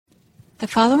The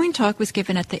following talk was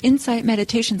given at the Insight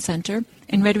Meditation Center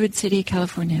in Redwood City,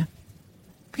 California.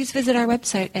 Please visit our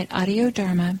website at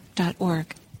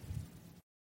audiodharma.org.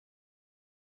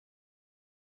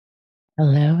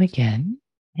 Hello again,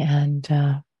 and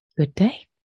good day.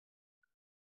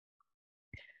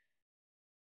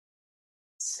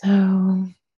 So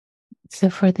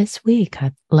for this week,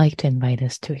 I'd like to invite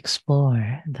us to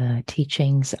explore the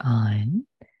teachings on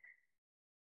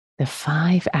the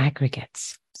 5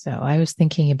 aggregates. So I was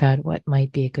thinking about what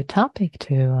might be a good topic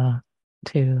to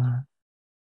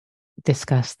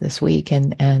discuss this week,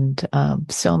 and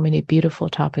so many beautiful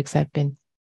topics have been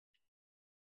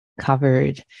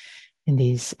covered in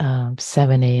these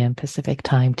 7 a.m. Pacific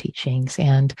time teachings,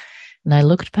 and I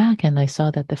looked back and I saw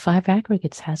that the 5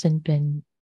 aggregates hasn't been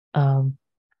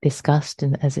discussed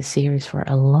as a series for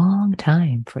a long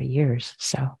time, for years.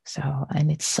 So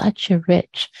and it's such a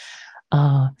rich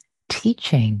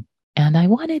teaching. And I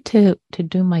wanted to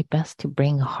do my best to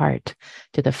bring heart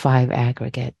to the 5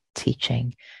 aggregate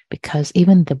teaching, because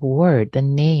even the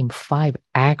name 5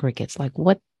 aggregates, like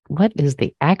what is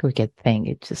the aggregate thing?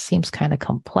 It just seems kind of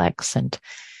complex and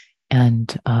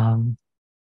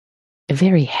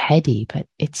very heady, but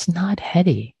it's not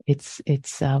heady. It's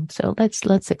so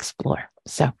let's explore.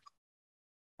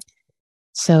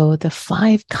 So the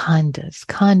 5 khandas.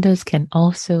 Khandas can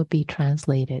also be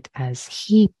translated as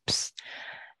heaps,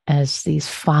 as these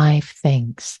 5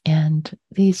 things. And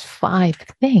these 5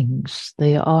 things,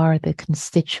 they are the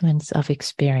constituents of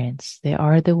experience. They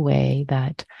are the way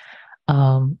that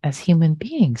as human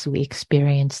beings, we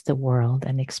experience the world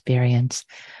and experience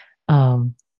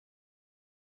all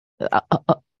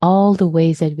the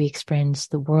ways that we experience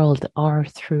the world are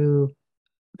through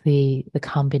the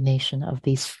combination of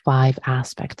these 5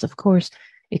 aspects. Of course,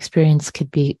 experience could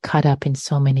be cut up in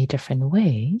so many different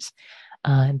ways.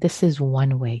 This is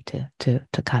one way to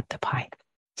cut the pie.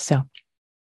 So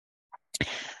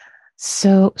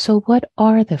what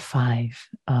are the 5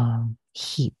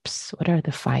 heaps? What are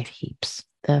the 5 heaps?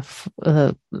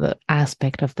 The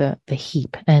aspect of the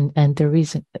heap and the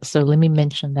reason. So let me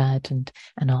mention that and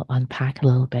I'll unpack a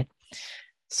little bit.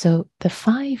 So the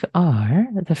 5 are,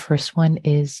 the first one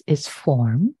is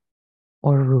form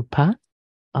or Rupa,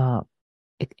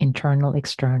 internal,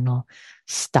 external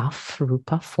stuff,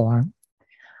 Rupa, form.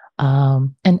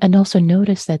 And also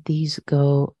notice that these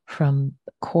go from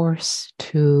coarse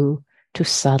to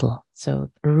subtle. So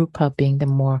Rupa being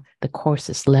the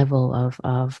coarsest level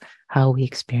of how we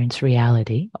experience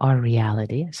reality, our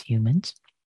reality as humans.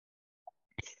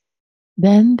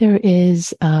 Then there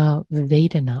is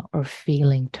Vedana or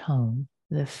feeling tone.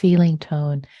 The feeling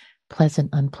tone,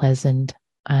 pleasant, unpleasant,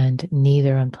 and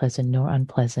neither unpleasant nor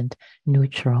unpleasant,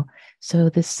 neutral. So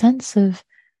the sense of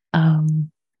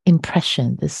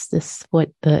impression, this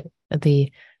what the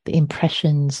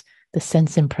impressions, the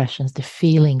sense impressions, the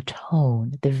feeling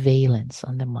tone, the valence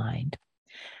on the mind.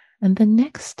 And the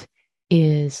next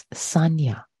is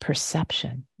sanya,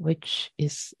 perception, which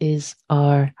is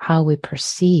our how we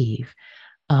perceive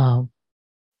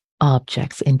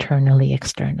objects internally,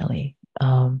 externally.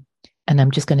 And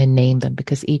I'm just going to name them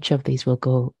because each of these will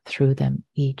go through them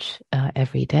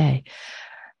every day.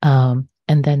 And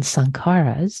then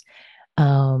sankharas,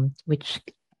 which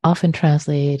often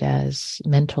translate as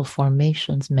mental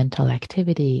formations, mental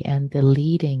activity, and the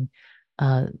lead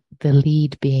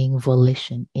being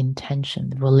volition,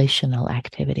 intention, volitional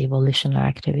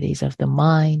activities of the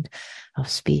mind, of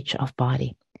speech, of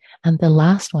body. And the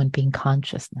last one being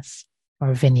consciousness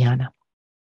or vijnana,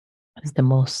 is the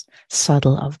most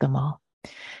subtle of them all.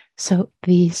 So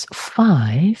these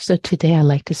 5, so today I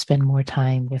like to spend more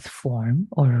time with form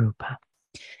or Rupa.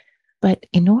 But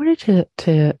in order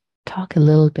to talk a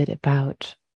little bit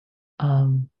about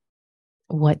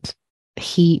what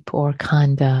heap or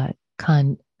the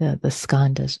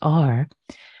skandhas are,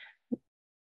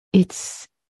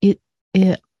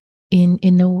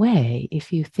 in a way,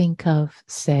 if you think of,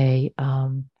 say,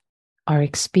 our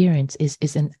experience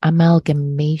is an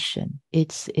amalgamation.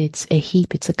 It's a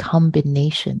heap. It's a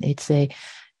combination. It's a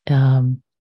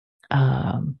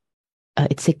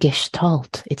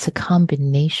gestalt. It's a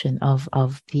combination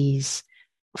of these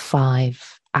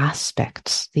 5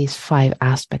 aspects. These 5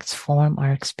 aspects form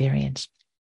our experience.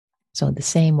 So in the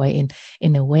same way,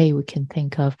 in a way, we can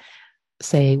think of,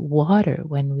 say, water.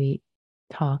 When we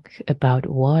talk about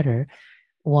water,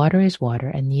 water is water,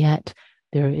 and yet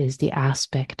there is the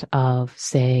aspect of,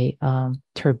 say,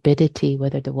 turbidity,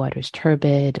 whether the water is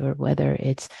turbid or whether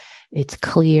it's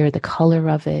clear, the color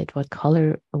of it, what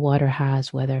color the water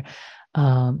has, whether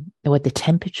what the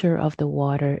temperature of the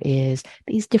water is,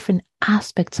 these different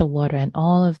aspects of water and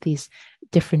all of these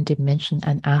different dimensions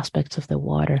and aspects of the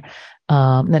water.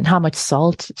 And how much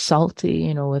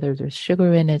salty, whether there's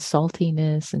sugar in it,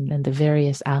 saltiness, and the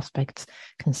various aspects,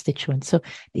 constituents. So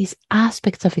these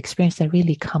aspects of experience that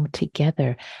really come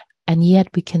together, and yet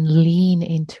we can lean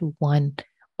into one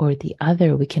or the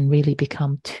other. We can really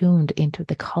become tuned into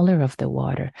the color of the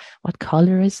water. What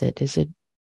color is it? Does it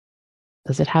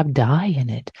have dye in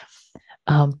it?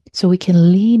 So we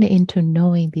can lean into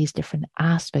knowing these different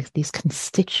aspects, these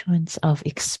constituents of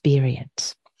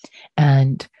experience.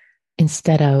 And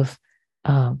instead of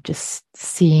just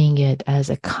seeing it as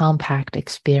a compact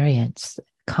experience,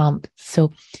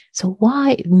 so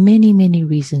why, many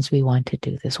reasons we want to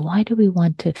do this. Why do we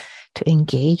want to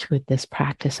engage with this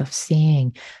practice of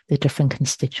seeing the different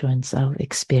constituents of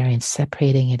experience,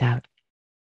 separating it out?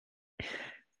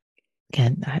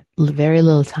 Again, very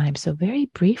little time, so very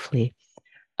briefly.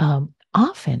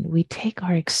 Often we take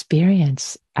our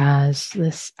experience as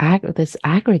this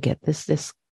aggregate,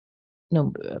 this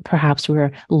perhaps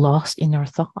we're lost in our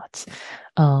thoughts.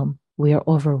 We are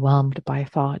overwhelmed by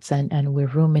thoughts, and we're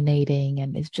ruminating,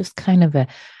 and it's just kind of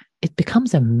it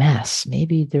becomes a mess.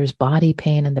 Maybe there's body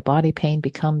pain, and the body pain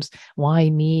becomes why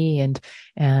me,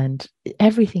 and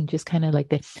everything just kind of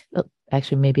like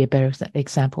actually maybe a better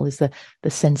example is the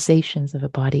sensations of a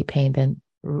body pain then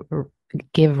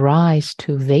give rise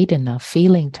to Vedana,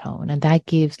 feeling tone, and that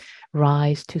gives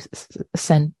rise to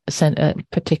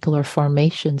particular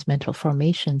formations, mental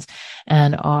formations,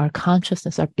 and our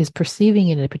consciousness is perceiving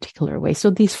it in a particular way. So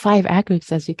these 5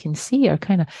 aggregates, as you can see, are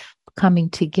kind of coming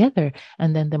together,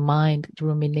 and then the mind,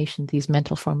 rumination, these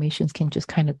mental formations can just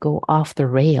kind of go off the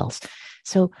rails.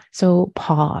 So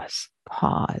pause,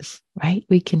 right?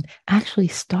 We can actually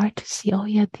start to see, oh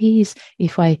yeah, these,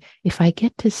 if I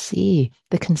get to see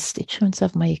the constituents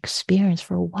of my experience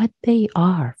for what they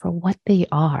are,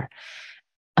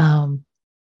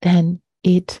 then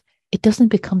it doesn't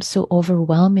become so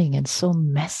overwhelming and so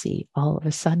messy all of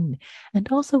a sudden.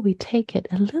 And also we take it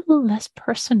a little less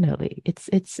personally.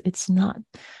 It's not,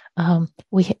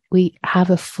 we have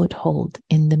a foothold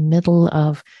in the middle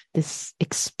of this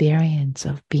experience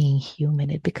of being human.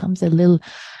 It becomes a little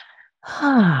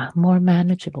more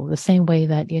manageable. The same way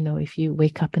that, if you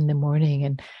wake up in the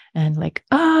morning and like,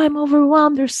 I'm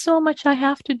overwhelmed, there's so much I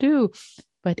have to do.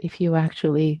 But if you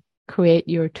actually create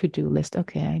your to-do list,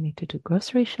 okay, I need to do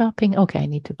grocery shopping. Okay, I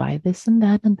need to buy this and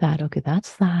that and that. Okay,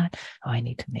 that's that. Oh, I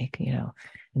need to make, an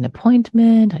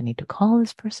appointment. I need to call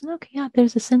this person. Okay, yeah,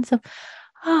 there's a sense of,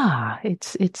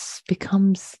 it's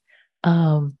becomes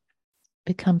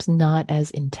not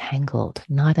as entangled.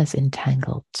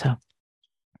 So,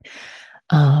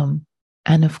 and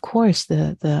of course,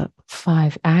 the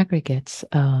 5 aggregates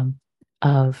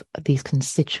of these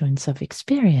constituents of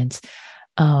experience.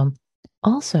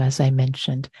 Also, as I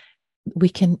mentioned, we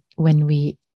can, when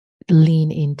we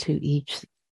lean into each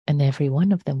and every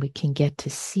one of them, we can get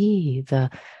to see the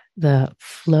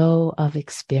flow of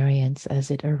experience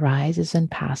as it arises and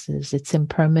passes, its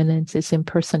impermanence, its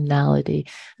impersonality,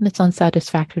 and its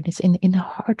unsatisfactoriness in a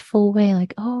heartful way.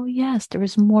 Like, oh yes, there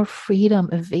is more freedom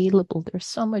available. There's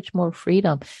so much more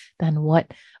freedom than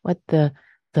what the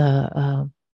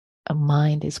a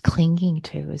mind is clinging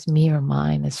to, is mere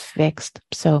mind, is fixed.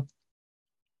 So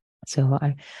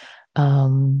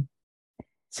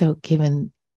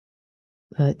given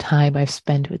the time I've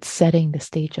spent with setting the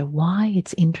stage of why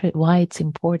it's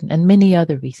important, and many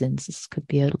other reasons. This could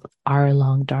be an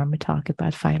hour-long Dharma talk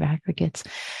about 5 aggregates,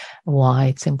 why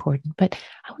it's important. But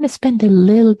I want to spend a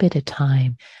little bit of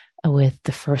time with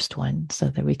the first one so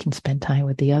that we can spend time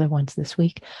with the other ones this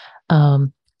week.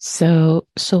 So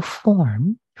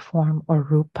form or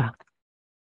Rupa.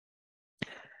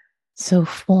 So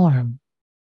form,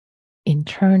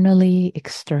 internally,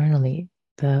 externally,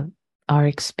 our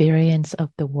experience of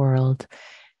the world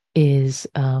is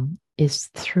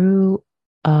through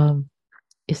our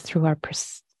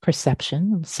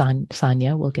perception.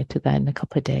 Sanya, we'll get to that in a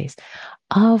couple of days,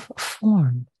 of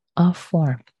form,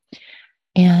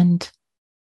 and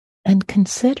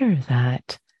consider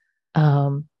that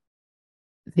in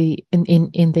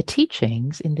the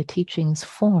teachings,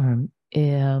 form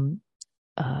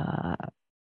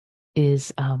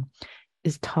is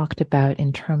talked about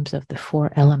in terms of the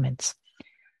 4 elements.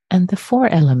 And the 4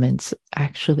 elements,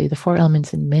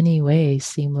 in many ways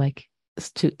seem like,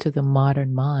 to the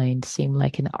modern mind, seem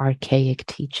like an archaic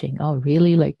teaching. Oh,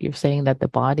 really? Like you're saying that the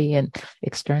body and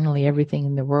externally everything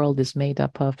in the world is made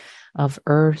up of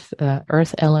earth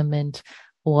element,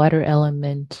 water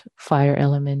element, fire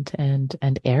element,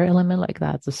 and air element like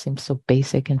that. This seems so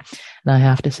basic, and I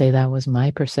have to say that was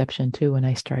my perception too when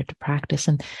I started to practice,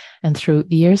 and through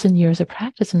years and years of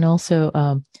practice, and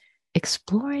also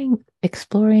exploring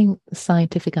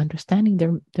scientific understanding.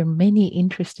 There are many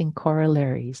interesting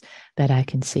corollaries that I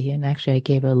can see, and actually, I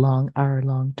gave a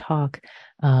hour-long talk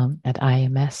at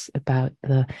IMS about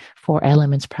the four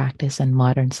elements practice and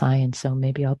modern science. So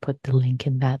maybe I'll put the link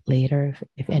in that later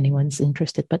if anyone's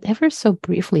interested. But ever so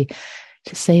briefly,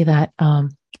 to say that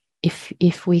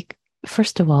if we,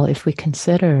 first of all, if we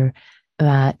consider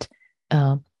that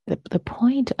the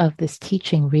point of this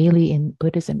teaching really in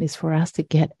Buddhism is for us to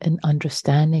get an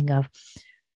understanding of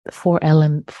the four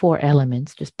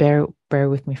elements. Just bear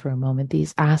with me for a moment.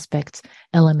 These aspects,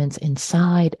 elements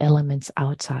inside, elements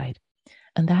outside.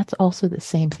 And that's also the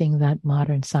same thing that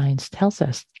modern science tells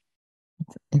us.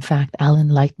 In fact, Alan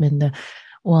Lightman, the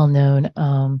well-known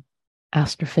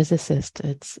astrophysicist,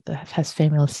 has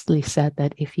famously said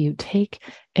that if you take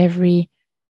every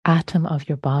atom of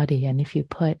your body, and if you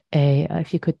could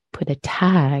put a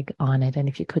tag on it, and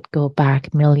if you could go back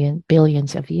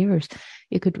billions of years,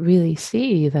 you could really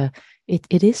see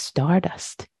it is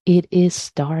stardust. It is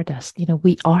stardust.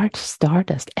 We are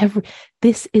stardust.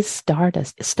 This is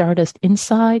stardust. Stardust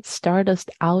inside, stardust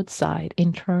outside,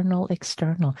 internal,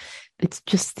 external. It's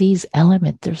just these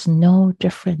elements. There's no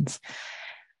difference.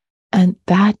 And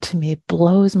that to me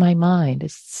blows my mind.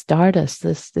 It's stardust,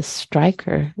 this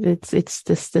striker. It's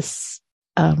this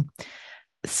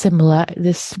similar,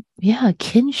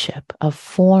 kinship of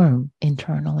form,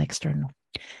 internal, external.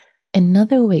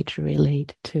 Another way to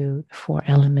relate to four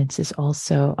elements is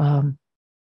also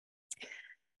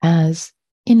as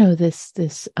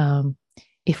this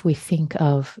if we think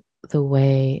of the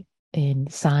way in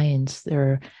science there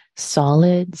are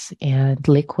solids and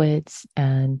liquids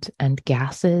and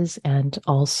gases, and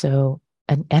also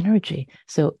an energy.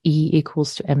 So E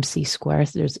equals to mc squared.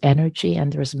 There's energy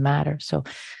and there's matter. So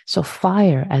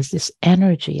fire as this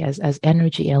energy, as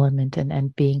energy element,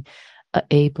 and being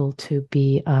able to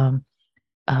be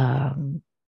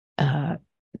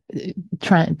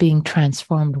being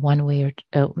transformed one way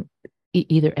or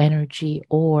either energy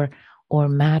or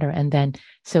matter, and then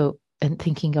and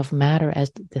thinking of matter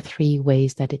as the three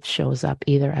ways that it shows up,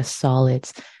 either as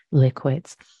solids,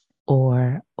 liquids,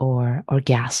 or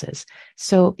gases.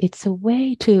 So it's a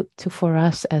way to for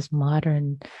us as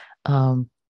modern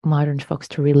folks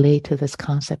to relate to this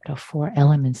concept of four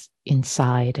elements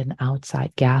inside and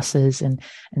outside, gases and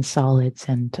solids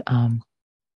and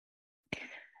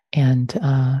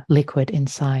liquid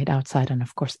inside, outside, and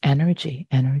of course energy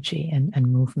and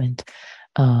movement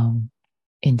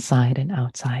inside and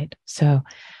outside. So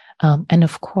and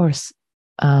of course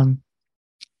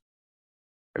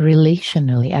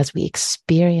relationally, as we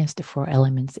experience the four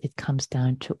elements, it comes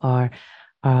down to our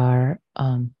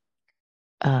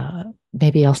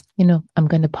maybe I'm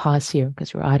going to pause here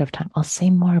because we're out of time. I'll say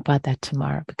more about that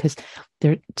tomorrow, because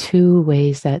there are two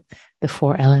ways that the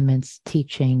four elements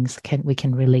teachings we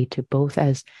can relate to, both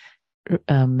as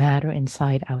matter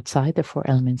inside, outside, the four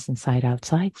elements inside,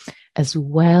 outside, as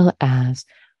well as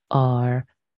our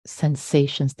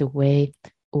sensations, the way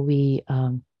we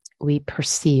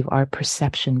perceive, our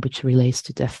perception, which relates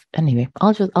to death. Anyway,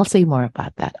 I'll say more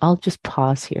about that. I'll just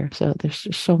pause here. So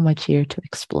there's so much here to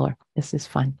explore. This is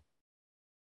fun.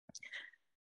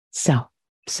 So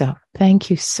thank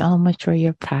you so much for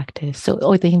your practice.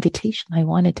 The invitation, I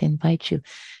wanted to invite you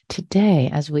today,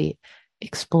 as we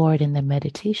explored in the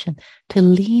meditation, to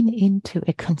lean into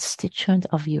a constituent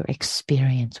of your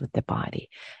experience with the body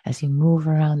as you move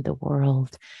around the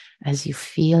world, as you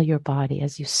feel your body,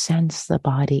 as you sense the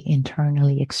body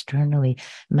internally, externally,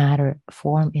 matter,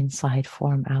 form inside,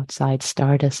 form outside,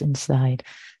 stardust inside,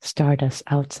 stardust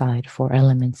outside, four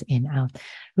elements in, out,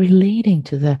 relating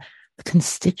to the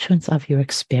constituents of your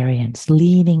experience,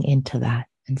 leaning into that,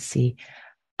 and see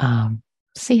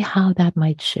how that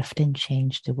might shift and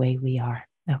change the way we are.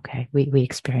 Okay, we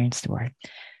experience the word.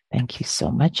 Thank you so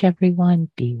much,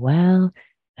 everyone. Be well,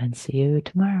 and see you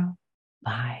tomorrow.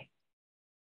 Bye.